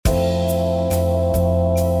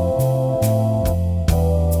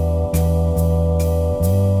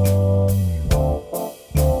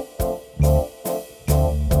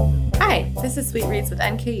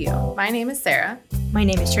NKU. My name is Sarah. My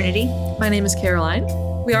name is Trinity. My name is Caroline.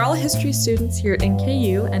 We are all history students here at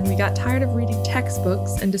NKU, and we got tired of reading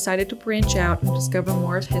textbooks and decided to branch out and discover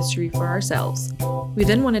more of history for ourselves. We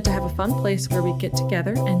then wanted to have a fun place where we get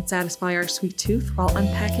together and satisfy our sweet tooth while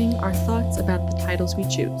unpacking our thoughts about the titles we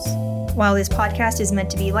choose. While this podcast is meant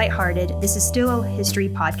to be lighthearted, this is still a history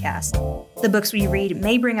podcast. The books we read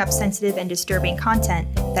may bring up sensitive and disturbing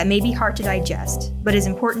content that may be hard to digest, but is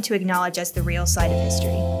important to acknowledge as the real side of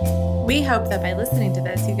history. We hope that by listening to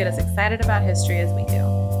this, you get as excited about history as we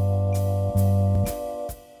do.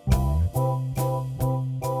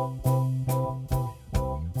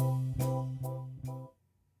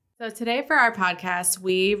 So today for our podcast,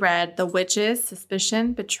 we read The Witches,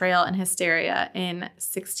 Suspicion, Betrayal, and Hysteria in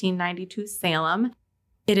 1692 Salem.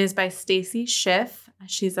 It is by Stacy Schiff.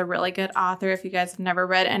 She's a really good author. If you guys have never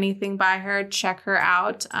read anything by her, check her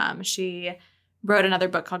out. She wrote another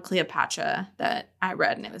book called Cleopatra that I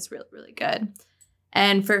read, and it was really, really good.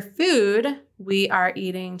 And for food, we are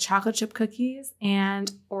eating chocolate chip cookies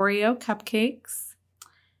and Oreo cupcakes.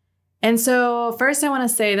 And so first I want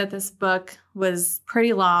to say that this book was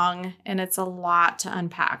pretty long and it's a lot to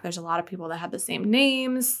unpack. There's a lot of people that have the same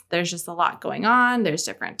names. There's just a lot going on. There's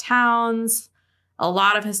different towns, a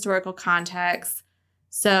lot of historical context.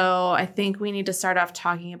 So I think we need to start off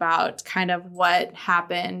talking about kind of what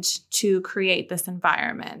happened to create this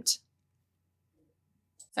environment.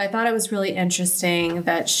 So I thought it was really interesting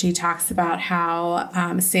that she talks about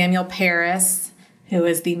how Samuel Parris, who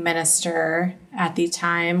is the minister at the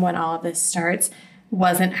time when all of this starts,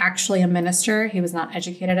 wasn't actually a minister. He was not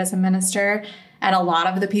educated as a minister. And a lot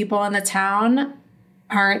of the people in the town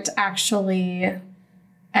aren't actually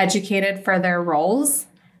educated for their roles.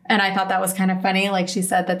 And I thought that was kind of funny. Like she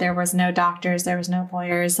said that there was no doctors, there was no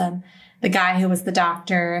lawyers. And the guy who was the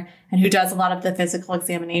doctor and who does a lot of the physical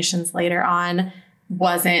examinations later on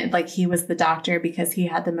wasn't like he was the doctor because he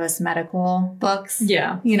had the most medical books.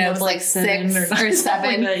 Yeah. You know, it was like 6 or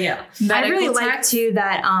 7. Like yeah. I really like too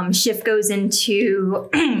that Schiff goes into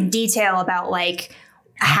detail about like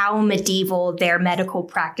how medieval their medical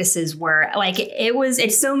practices were. Like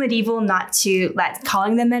it's so medieval not to that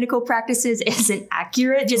calling them medical practices isn't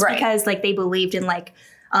accurate just because like they believed in like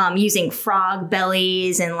using frog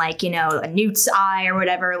bellies and like, you know, a newt's eye or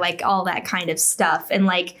whatever, like all that kind of stuff. And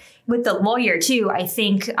like with the lawyer too, I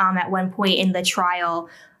think at one point in the trial,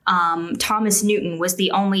 Thomas Newton was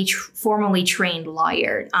the only formally trained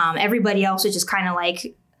lawyer. Everybody else was just kind of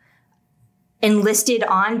like enlisted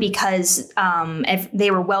on because if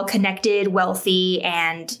they were well connected, wealthy,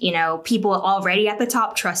 and, you know, people already at the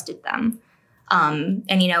top trusted them.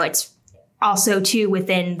 And, you know, it's also, too,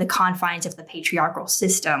 within the confines of the patriarchal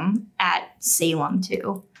system at Salem,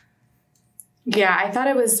 too. Yeah, I thought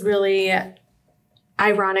it was really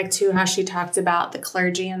ironic, too, how she talked about the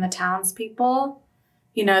clergy and the townspeople.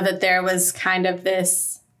 You know, that there was kind of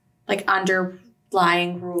this, like,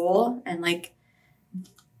 underlying rule. And, like,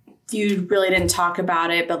 you really didn't talk about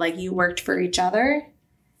it, but, like, you worked for each other.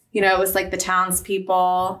 You know, it was like the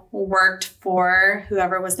townspeople worked for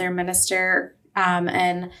whoever was their minister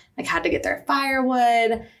and like had to get their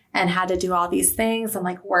firewood and had to do all these things and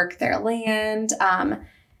like work their land.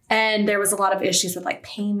 And there was a lot of issues with like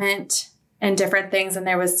payment and different things. And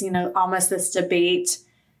there was, you know, almost this debate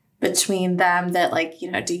between them that like, you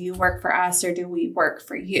know, do you work for us or do we work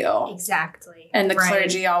for you? Exactly. And the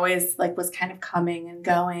clergy always like was kind of coming and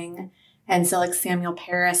going. And so like Samuel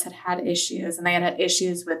Parris had issues and they had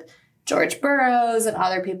issues with George Burroughs and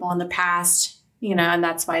other people in the past, you know, and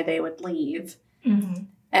that's why they would leave. Mm-hmm.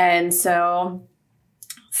 And so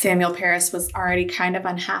Samuel Parris was already kind of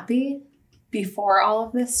unhappy before all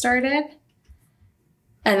of this started.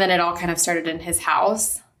 And then it all kind of started in his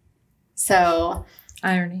house. So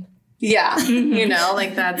irony. Yeah. You know,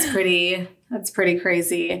 like that's pretty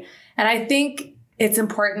crazy. And I think it's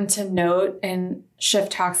important to note, and Schiff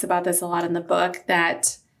talks about this a lot in the book,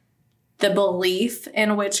 that the belief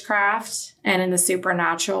in witchcraft and in the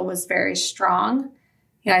supernatural was very strong.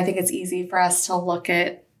 You know, I think it's easy for us to look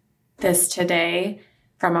at this today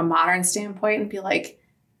from a modern standpoint and be like,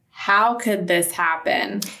 how could this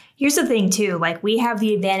happen? Here's the thing, too. Like, we have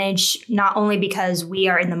the advantage not only because we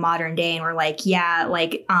are in the modern day and we're like, yeah,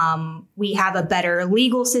 like we have a better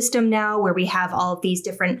legal system now where we have all of these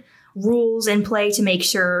different rules in play to make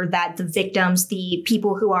sure that the victims, the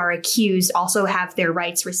people who are accused, also have their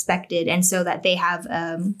rights respected. And so that they have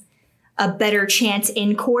a better chance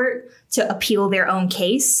in court to appeal their own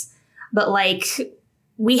case. But like,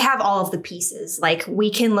 we have all of the pieces. Like,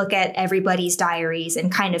 we can look at everybody's diaries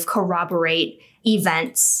and kind of corroborate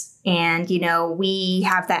events. And, you know, we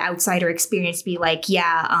have that outsider experience to be like,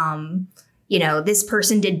 yeah, this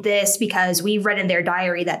person did this because we read in their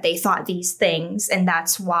diary that they thought these things. And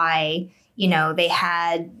that's why,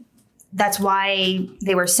 that's why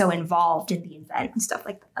they were so involved in the event and stuff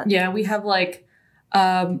like that. Yeah, we have like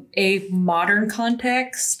a modern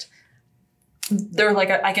context. They're like,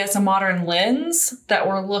 I guess, a modern lens that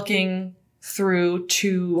we're looking through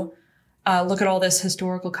to look at all this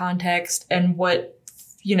historical context and what,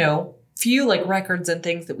 few like records and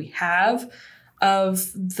things that we have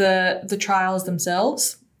of the trials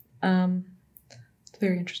themselves. It's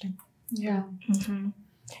very interesting. Yeah. Mm-hmm.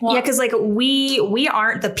 Well, yeah, because like we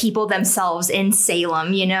aren't the people themselves in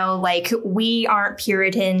Salem, like we aren't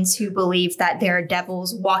Puritans who believe that there are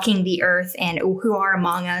devils walking the earth and who are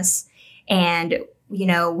among us. And,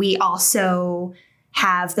 we also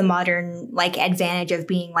have the modern like advantage of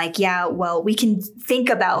being like, yeah, well, we can think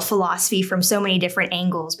about philosophy from so many different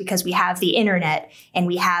angles because we have the internet and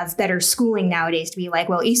we have better schooling nowadays to be like,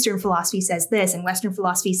 well, Eastern philosophy says this and Western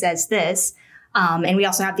philosophy says this. And we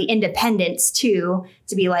also have the independence, too,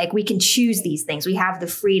 to be like, we can choose these things. We have the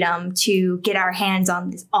freedom to get our hands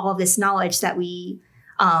on all of this knowledge that we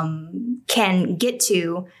can get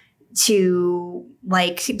to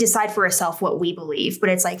like decide for ourselves what we believe. But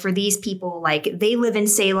it's like for these people, like they live in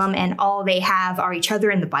Salem and all they have are each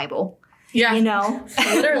other and the Bible. Yeah.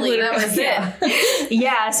 Literally, that was it.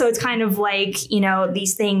 Yeah. So it's kind of like,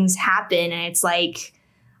 these things happen and it's like,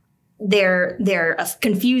 they're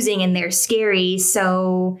confusing and they're scary.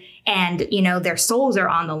 So, and, their souls are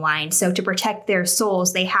on the line. So to protect their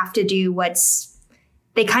souls, they have to do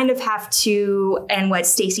they kind of have to, and what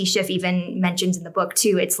Stacy Schiff even mentions in the book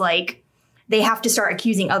too, it's like they have to start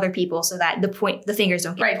accusing other people so that the fingers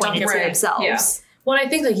don't get pointed to themselves. Yeah. Well, I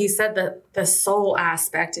think like you said, the soul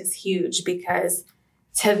aspect is huge because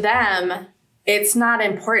to them, it's not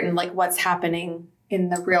important like what's happening in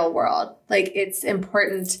the real world. Like it's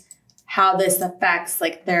important how this affects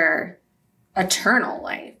like their eternal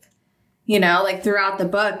life. Like throughout the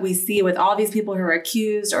book, we see with all these people who are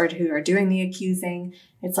accused or who are doing the accusing,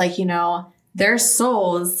 it's like, their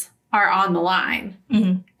souls are on the line.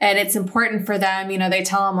 Mm-hmm. And it's important for them. They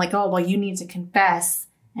tell them like, oh, well, you need to confess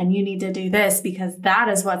and you need to do this because that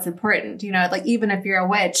is what's important. Like even if you're a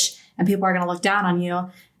witch and people are going to look down on you,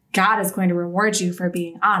 God is going to reward you for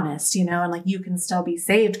being honest, and like you can still be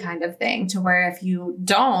saved kind of thing, to where if you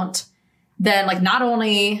don't, then like not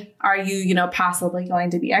only are you, possibly going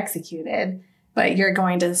to be executed, but you're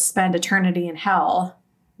going to spend eternity in hell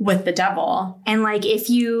with the devil. And like if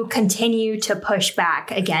you continue to push back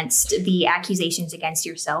against the accusations against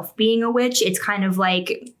yourself being a witch, it's kind of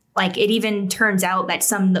like it even turns out that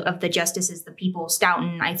some of the justices, the people,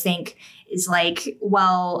 Stoughton, I think, is like,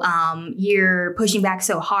 well, you're pushing back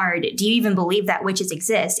so hard. Do you even believe that witches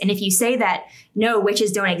exist? And if you say that no,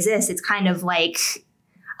 witches don't exist, it's kind of like,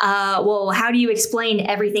 well, how do you explain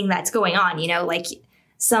everything that's going on? Like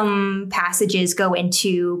some passages go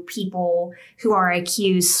into people who are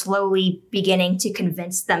accused slowly beginning to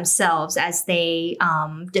convince themselves as they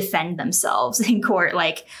defend themselves in court.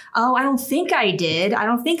 Like, oh, I don't think I did. I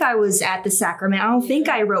don't think I was at the sacrament. I don't think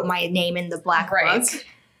I wrote my name in the black book.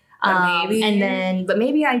 But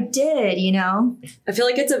maybe I did, I feel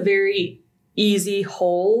like it's a very easy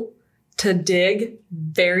hole to dig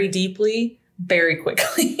very deeply very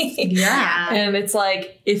quickly. Yeah. And it's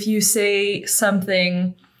like, if you say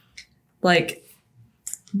something like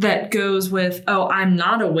that goes with, oh, I'm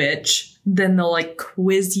not a witch, then they'll like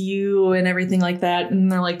quiz you and everything like that.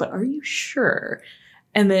 And they're like, but are you sure?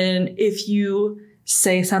 And then if you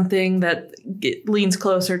say something that leans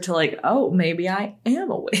closer to like, oh, maybe I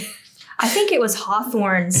am a witch. I think it was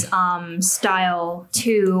Hawthorne's style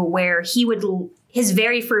too, where his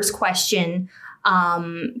very first question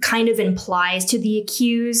kind of implies to the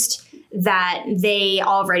accused that they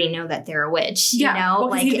already know that they're a witch. Well,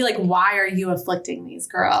 like he'd be like, why are you afflicting these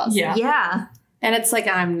girls? Yeah. And it's like,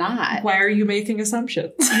 I'm not. Why are you making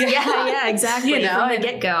assumptions? Yeah, exactly. From the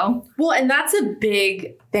get-go. Well, and that's a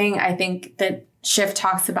big thing I think that Schiff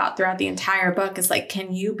talks about throughout the entire book is like,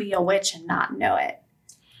 can you be a witch and not know it?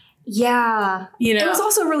 Yeah. It was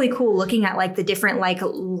also really cool looking at like the different like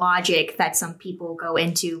logic that some people go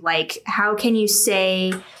into. Like, how can you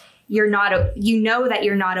say you're not that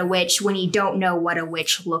you're not a witch when you don't know what a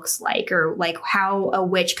witch looks like, or like how a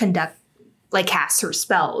witch casts her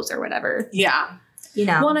spells or whatever. Yeah.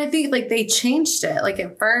 Well, and I think like they changed it. Like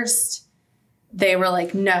at first they were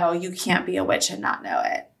like, no, you can't be a witch and not know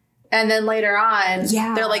it. And then later on,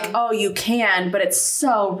 they're like, oh, you can, but it's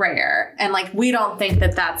so rare. And like, we don't think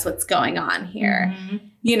that that's what's going on here,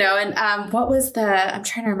 and what was I'm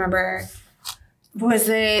trying to remember, was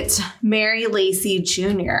it Mary Lacey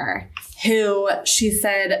Jr., who she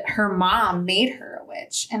said her mom made her a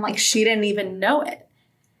witch and like she didn't even know it,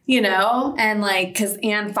 you know? And like, because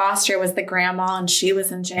Anne Foster was the grandma and she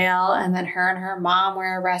was in jail, and then her and her mom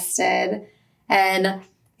were arrested. And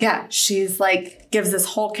yeah, she's like, gives this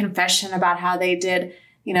whole confession about how they did,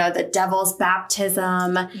 you know, the devil's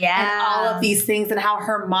baptism and all of these things, and how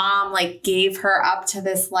her mom like gave her up to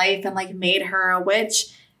this life and like made her a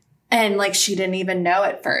witch. And like, she didn't even know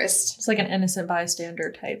at first. It's like an innocent bystander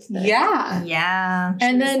type thing. Yeah. Yeah.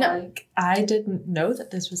 And then like, I didn't know that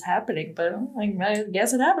this was happening, but like, I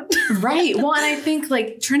guess it happened. Right. Well, and I think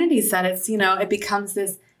like Trinity said, it's, you know, it becomes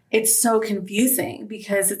this, it's so confusing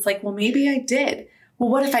because it's like, well, maybe I did. Well,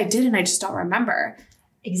 what if I did and I just don't remember?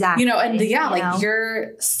 Exactly. You know, and like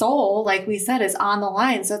your soul, like we said, is on the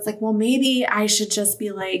line. So it's like, well, maybe I should just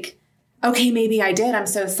be like, okay, maybe I did. I'm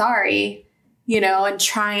so sorry, you know, and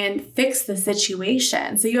try and fix the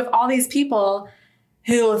situation. So you have all these people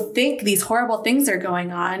who think these horrible things are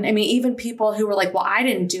going on. I mean, even people who were like, well, I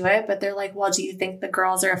didn't do it, but they're like, well, do you think the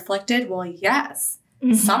girls are afflicted? Well, yes,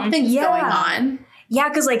 something's going on. Yeah,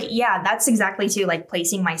 because like, that's exactly too, like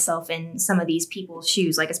placing myself in some of these people's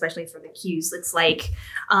shoes, like especially for the Qs. It's like,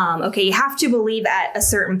 okay, you have to believe at a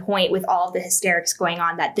certain point with all of the hysterics going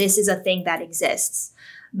on that this is a thing that exists.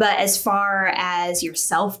 But as far as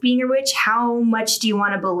yourself being a witch, how much do you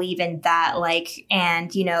want to believe in that? Like,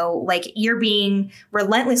 and, you know, like you're being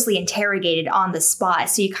relentlessly interrogated on the spot.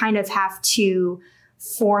 So you kind of have to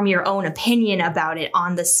form your own opinion about it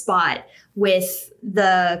on the spot, with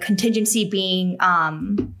the contingency being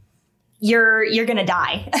you're gonna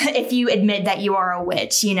die if you admit that you are a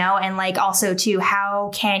witch, you know? And like also too, how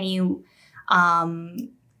can you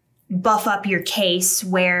buff up your case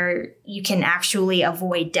where you can actually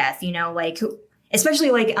avoid death, you know? Like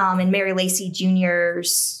especially like in Mary Lacey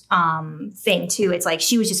Jr.'s thing too. It's like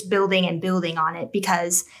she was just building and building on it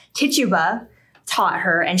because Tituba taught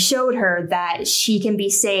her and showed her that she can be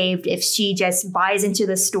saved if she just buys into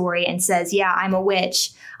the story and says, yeah, I'm a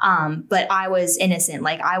witch, but I was innocent.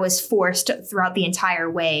 Like I was forced throughout the entire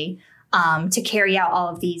way to carry out all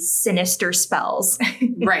of these sinister spells.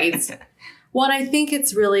 Right. Well, and I think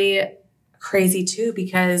it's really crazy too,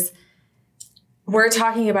 because we're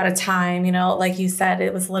talking about a time, you know, like you said,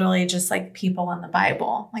 it was literally just like people in the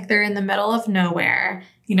Bible. Like they're in the middle of nowhere.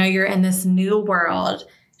 You know, you're in this new world.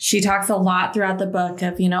 She talks a lot throughout the book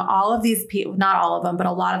of, you know, all of these people, not all of them, but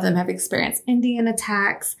a lot of them have experienced Indian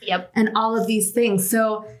attacks and all of these things.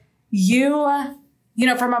 So you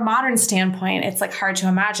know, from a modern standpoint, it's like hard to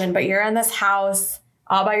imagine, but you're in this house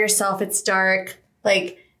all by yourself. It's dark,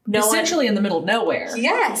 like essentially in the middle of nowhere.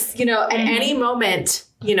 Yes. You know, at any moment,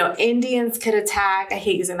 you know, Indians could attack. I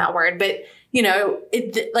hate using that word, but you know,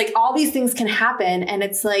 like all these things can happen. And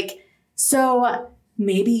it's like, so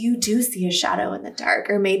maybe you do see a shadow in the dark,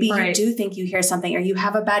 or maybe you do think you hear something, or you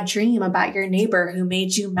have a bad dream about your neighbor who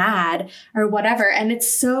made you mad or whatever. And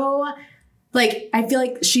it's so like, I feel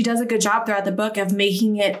like she does a good job throughout the book of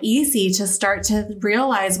making it easy to start to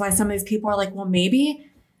realize why some of these people are like, well, maybe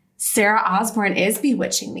Sarah Osborne is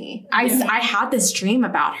bewitching me. I had this dream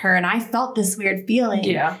about her and I felt this weird feeling.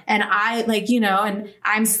 Yeah. And I like, you know, and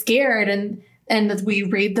I'm scared. And we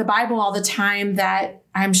read the Bible all the time that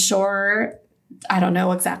I'm sure, I don't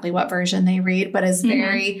know exactly what version they read, but is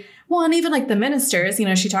very, well, and even like the ministers, you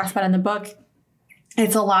know, she talks about in the book,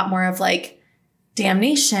 it's a lot more of like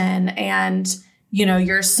damnation and, you know,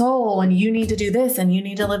 your soul, and you need to do this and you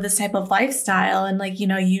need to live this type of lifestyle. And like, you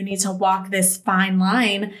know, you need to walk this fine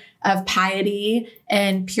line of piety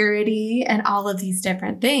and purity and all of these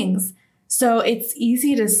different things. So it's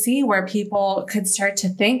easy to see where people could start to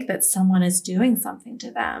think that someone is doing something to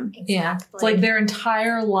them. Exactly. Yeah. It's like their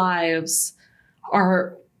entire lives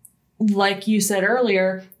are, like you said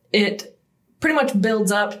earlier, it pretty much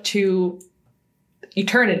builds up to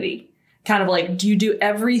eternity. Kind of like, do you do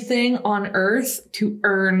everything on earth to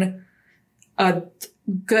earn a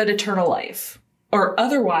good eternal life? Or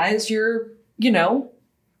otherwise you're, you know,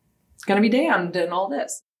 going to be damned and all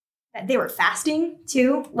this. They were fasting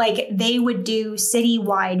too. Like they would do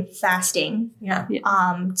citywide fasting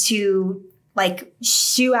to like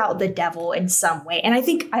shoo out the devil in some way. And I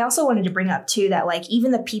think I also wanted to bring up too that like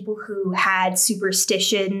even the people who had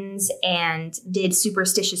superstitions and did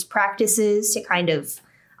superstitious practices to kind of,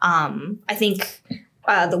 I think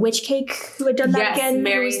the witch cake who had done that again.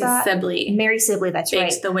 Mary Sibley. Mary Sibley, that's right.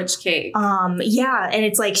 Baked the witch cake. Yeah, and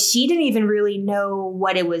it's like she didn't even really know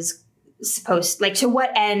what it was supposed, like to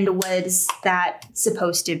what end was that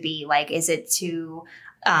supposed to be? Like, is it to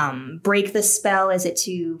break the spell? Is it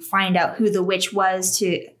to find out who the witch was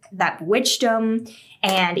to that bewitched them?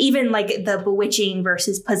 And even like the bewitching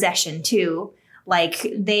versus possession too. Like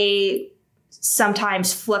they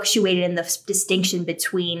sometimes fluctuated in the distinction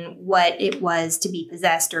between what it was to be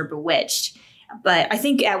possessed or bewitched. But I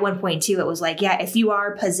think at one point too, it was like, yeah, if you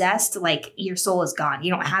are possessed, like your soul is gone.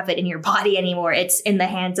 You don't have it in your body anymore. It's in the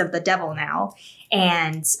hands of the devil now.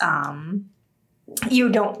 And you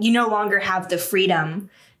no longer have the freedom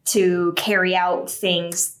to carry out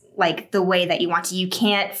things like the way that you want to. You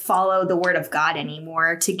can't follow the word of God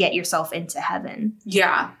anymore to get yourself into heaven.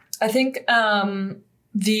 Yeah. I think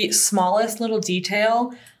the smallest little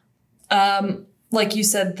detail, like you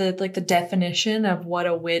said, the definition of what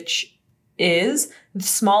a witch is, the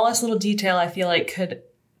smallest little detail I feel like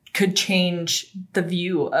could change the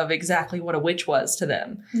view of exactly what a witch was to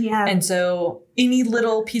them. Yeah. And so any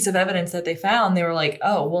little piece of evidence that they found, they were like,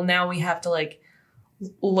 oh, well, now we have to like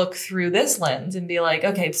look through this lens and be like,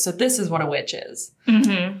 okay, so this is what a witch is.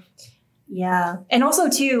 Mm-hmm. Yeah. And also,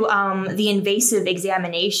 too, the invasive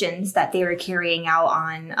examinations that they were carrying out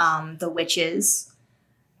on the witches.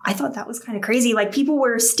 I thought that was kind of crazy. Like, people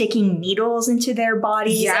were sticking needles into their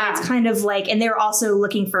bodies. Yeah. And it's kind of like, and they're also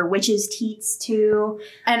looking for witches' teats, too.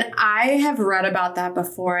 And I have read about that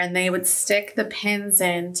before, and they would stick the pins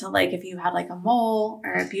in to, like, if you had, like, a mole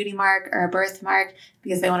or a beauty mark or a birthmark,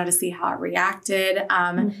 because they wanted to see how it reacted.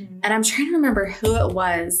 And I'm trying to remember who it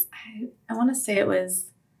was. I want to say it was...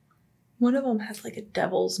 One of them has like a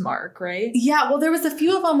devil's mark, right? Yeah, well, there was a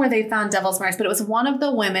few of them where they found devil's marks, but it was one of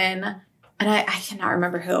the women, and I cannot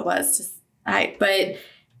remember who it was. But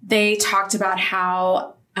they talked about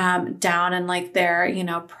how down in like their,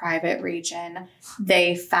 private region,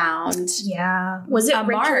 they found was it a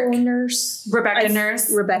Rachel mark. Nurse? Rebecca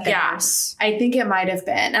Nurse. Rebecca Nurse. I think it might have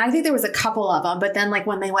been. And I think there was a couple of them, but then like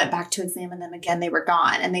when they went back to examine them again, they were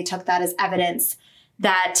gone, and they took that as evidence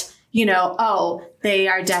that, they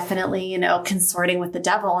are definitely, consorting with the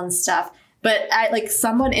devil and stuff. But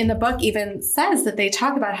someone in the book even says that they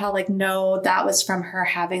talk about how no, that was from her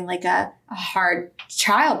having like a hard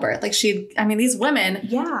childbirth. Like these women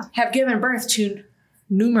have given birth to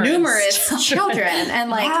numerous children.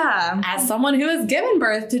 And as someone who has given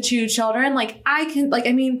birth to 2 children, I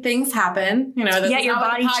can, things happen, that's your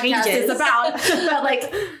body podcast changes. is about,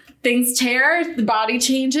 but things tear, the body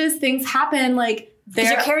changes, things happen, Because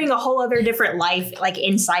you're carrying a whole other different life,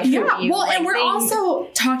 inside of you. Well, and we're also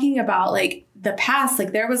talking about, the past.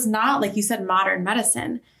 There was not, like you said, modern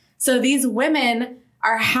medicine. So these women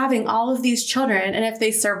are having all of these children. And if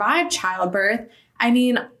they survive childbirth,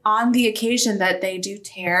 on the occasion that they do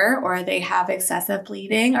tear or they have excessive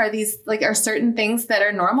bleeding or these, are certain things that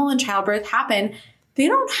are normal in childbirth happen, they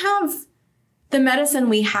don't have the medicine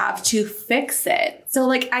we have to fix it. So,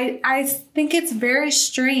 I think it's very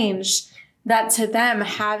strange that to them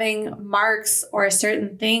having marks or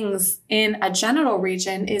certain things in a genital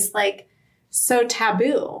region is so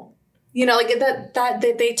taboo,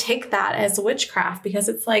 that they take that as witchcraft because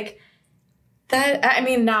it's that.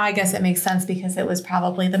 Now I guess it makes sense because it was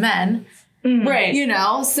probably the men, right?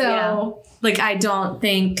 So I don't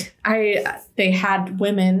think they had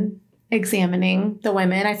women examining the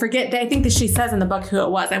women. I forget. I think that she says in the book who it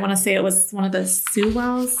was. I want to say it was one of the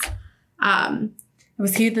Sewells.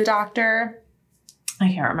 Was he the doctor?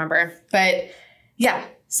 I can't remember. But yeah.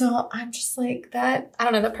 So I'm just that. I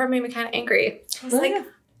don't know. That part made me kind of angry. I was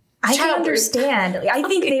I can understand. I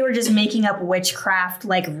think they were just making up witchcraft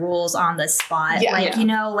rules on the spot. The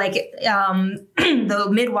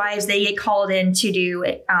midwives, they get called in to do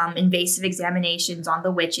invasive examinations on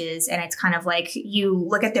the witches. And it's kind of you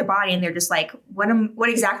look at their body and they're just what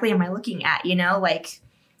exactly am I looking at?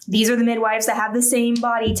 These are the midwives that have the same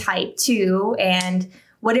body type too. And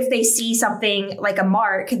what if they see something like a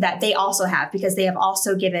mark that they also have because they have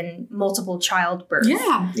also given multiple childbirths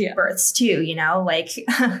births too,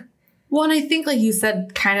 Well, and I think you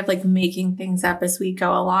said, kind of making things up as we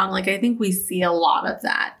go along. I think we see a lot of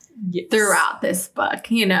that throughout this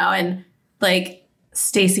book, and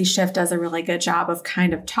Stacy Schiff does a really good job of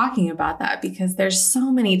kind of talking about that because there's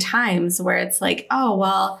so many times where it's oh,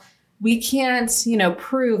 well, we can't,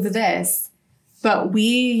 prove this, but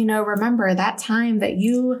we, remember that time that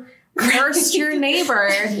you cursed your neighbor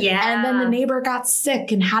and then the neighbor got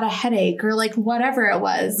sick and had a headache or whatever it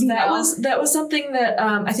was. That was something that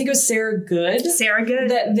I think it was Sarah Good.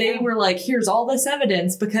 That they were here's all this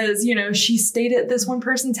evidence because, she stayed at this one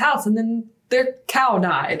person's house and then their cow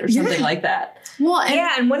died or something like that. Well,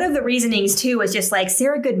 and one of the reasonings too was just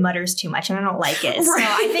Sarah Good mutters too much and I don't like it. Right. So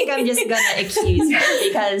I think I'm just gonna accuse her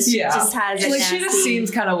because she just has she just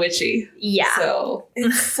seems kind of witchy. Yeah. So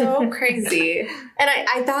it's so crazy. And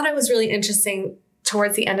I thought it was really interesting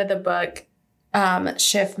towards the end of the book,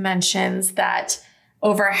 Schiff mentions that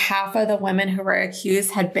over half of the women who were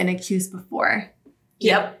accused had been accused before.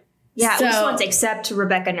 Yep. Yeah, at least once, except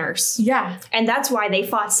Rebecca Nurse. Yeah. And that's why they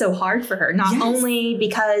fought so hard for her. Not only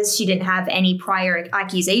because she didn't have any prior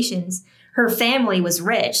accusations, her family was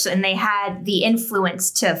rich and they had the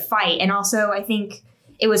influence to fight. And also, I think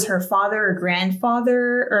it was her father or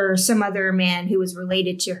grandfather or some other man who was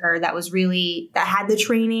related to her that had the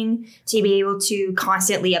training to be able to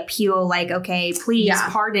constantly appeal, like, okay, please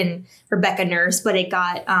pardon Rebecca Nurse. But it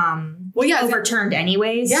got overturned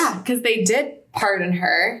anyways. Yeah, because they did pardon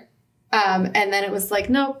her. And then it was like,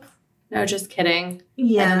 nope, no, just kidding.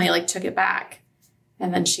 Yeah. And then they like took it back.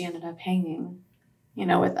 And then she ended up hanging,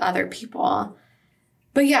 with other people.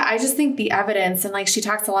 But yeah, I just think the evidence, and like she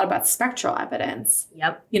talks a lot about spectral evidence.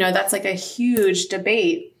 Yep. That's like a huge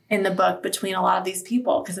debate in the book between a lot of these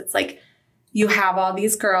people. Because it's like you have all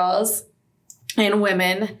these girls and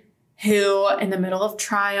women who in the middle of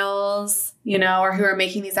trials, or who are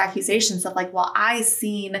making these accusations of like, well, I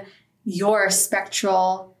seen your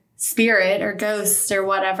spectral spirit or ghost or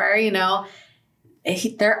whatever,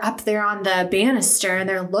 they're up there on the banister and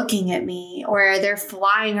they're looking at me, or they're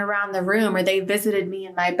flying around the room, or they visited me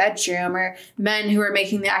in my bedroom, or men who are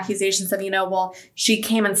making the accusations of, well, she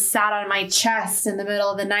came and sat on my chest in the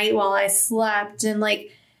middle of the night while I slept. And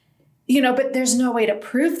like, but there's no way to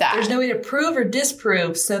prove that. There's no way to prove or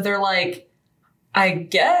disprove. So they're like, I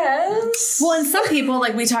guess. Well, and some people,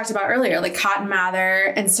 like we talked about earlier, like Cotton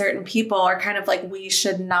Mather and certain people are kind of like, we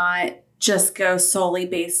should not just go solely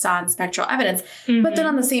based on spectral evidence. Mm-hmm. But then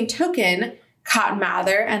on the same token, Cotton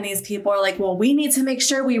Mather and these people are like, well, we need to make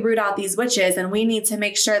sure we root out these witches, and we need to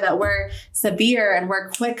make sure that we're severe and we're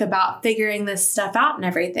quick about figuring this stuff out and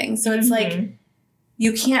everything. So it's like,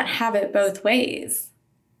 you can't have it both ways.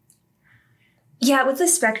 Yeah, with the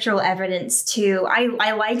spectral evidence, too,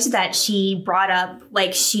 I liked that she brought up,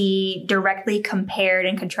 like, she directly compared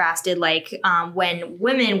and contrasted, like, when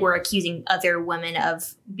women were accusing other women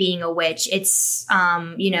of being a witch, it's,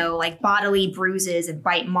 like, bodily bruises and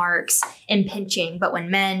bite marks and pinching. But when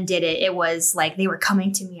men did it, it was, like, they were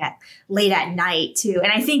coming to me late at night, too.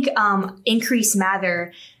 And I think Increase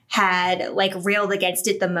Mather had, like, railed against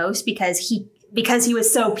it the most because he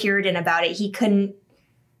was so Puritan about it. He couldn't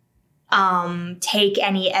take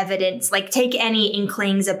any evidence, like take any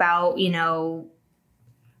inklings about,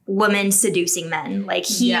 women seducing men. Like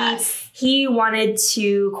he wanted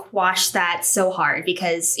to quash that so hard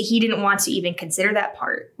because he didn't want to even consider that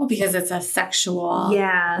part. Well, because it's a sexual,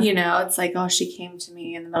 it's like, oh, she came to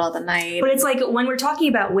me in the middle of the night. But it's like, when we're talking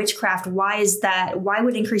about witchcraft, why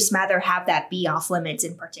would Increase Mather have that be off limits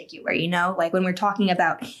in particular? Like when we're talking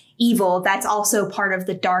about evil, that's also part of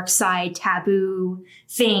the dark side taboo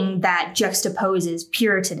thing that juxtaposes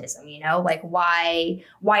Puritanism, like why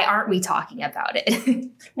aren't we talking about it?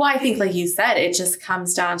 Well, I think like you said, it just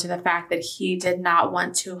comes down to the fact that he did not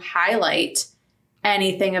want to highlight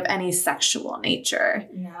anything of any sexual nature.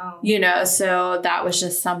 No. So that was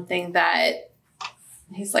just something that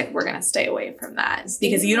he's like, we're going to stay away from that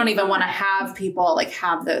because you don't even want to have people like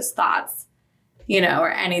have those thoughts,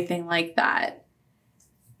 or anything like that.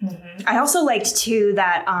 Mm-hmm. I also liked too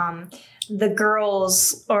that the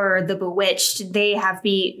girls or the bewitched, they had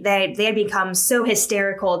become so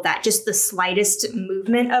hysterical that just the slightest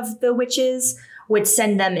movement of the witches would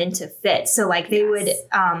send them into fits. So like they would,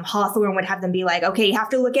 Hawthorne would have them be like, okay, you have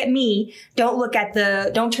to look at me.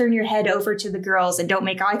 Don't turn your head over to the girls and don't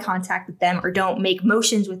make eye contact with them, or don't make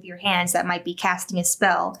motions with your hands that might be casting a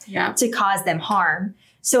spell to cause them harm.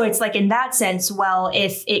 So it's like, in that sense, well,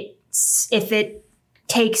 if it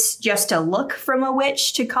takes just a look from a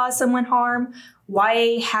witch to cause someone harm,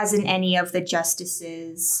 why hasn't any of the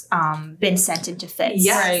justices been sent into fits?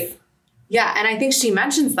 Yes. Right. Yeah, and I think she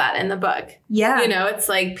mentions that in the book. Yeah. It's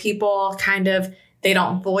like people kind of, they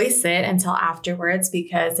don't voice it until afterwards,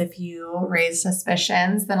 because if you raise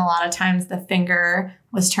suspicions, then a lot of times the finger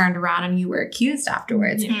was turned around and you were accused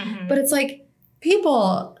afterwards. Mm-hmm. But it's like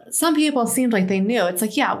some people seemed like they knew. It's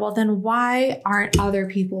like, yeah, well, then why aren't other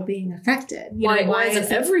people being affected? Why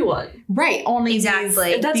isn't everyone? Right. Only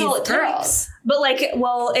exactly. That's all it takes. But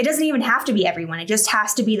it doesn't even have to be everyone. It just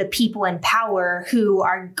has to be the people in power who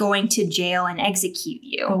are going to jail and execute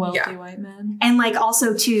you. A wealthy white man. And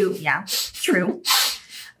also too, yeah, true.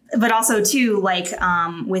 But also too,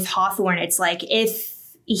 with Hawthorne, it's like, if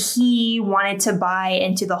he wanted to buy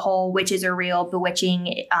into the whole witches are real,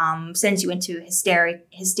 bewitching sends you into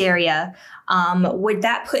hysteria, would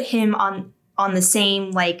that put him on the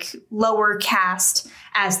same lower caste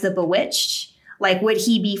as the bewitched? Would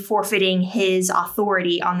he be forfeiting his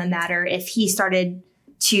authority on the matter if he started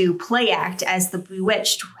to play act as the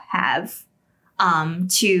bewitched have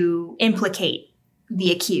to implicate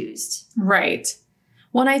the accused? Right.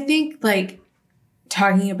 Well, and I think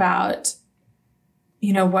talking about,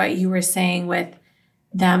 you know, what you were saying with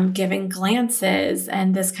them giving glances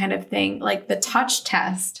and this kind of thing, like the touch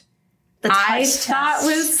test. I thought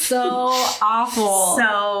was so awful.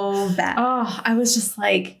 So bad. Oh, I was just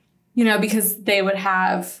like, you know, because they would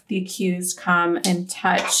have the accused come and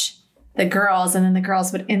touch the girls, and then the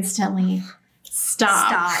girls would instantly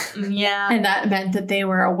stop. Yeah. And that meant that they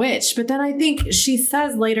were a witch. But then I think she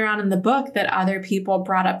says later on in the book that other people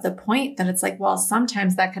brought up the point that it's like, well,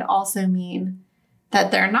 sometimes that could also mean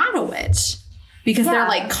that they're not a witch because they're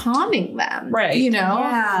like calming them. Right. You know?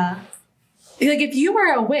 Yeah. Like if you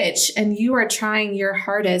were a witch and you are trying your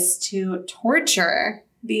hardest to torture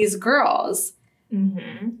these girls,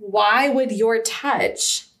 why would your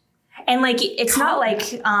touch? And like, it's not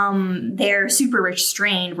like they're super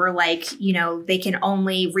restrained where like, you know, they can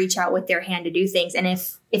only reach out with their hand to do things. And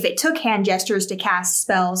if it took hand gestures to cast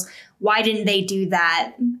spells, why didn't they do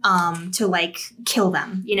that to like kill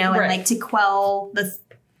them, you know, and like to quell the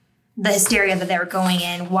hysteria that they were going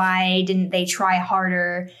in? Why didn't they try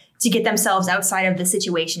harder to get themselves outside of the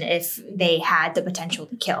situation if they had the potential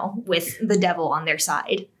to kill with the devil on their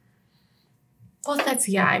side? Well,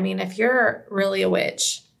 I mean, if you're really a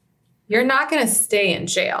witch, you're not going to stay in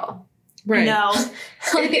jail. Right. No.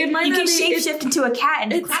 It might you not can shapeshift into a cat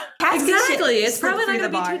and exactly. It's probably not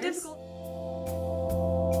going to be too difficult.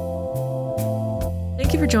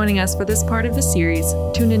 Thank you for joining us for this part of the series.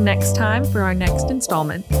 Tune in next time for our next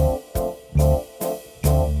installment.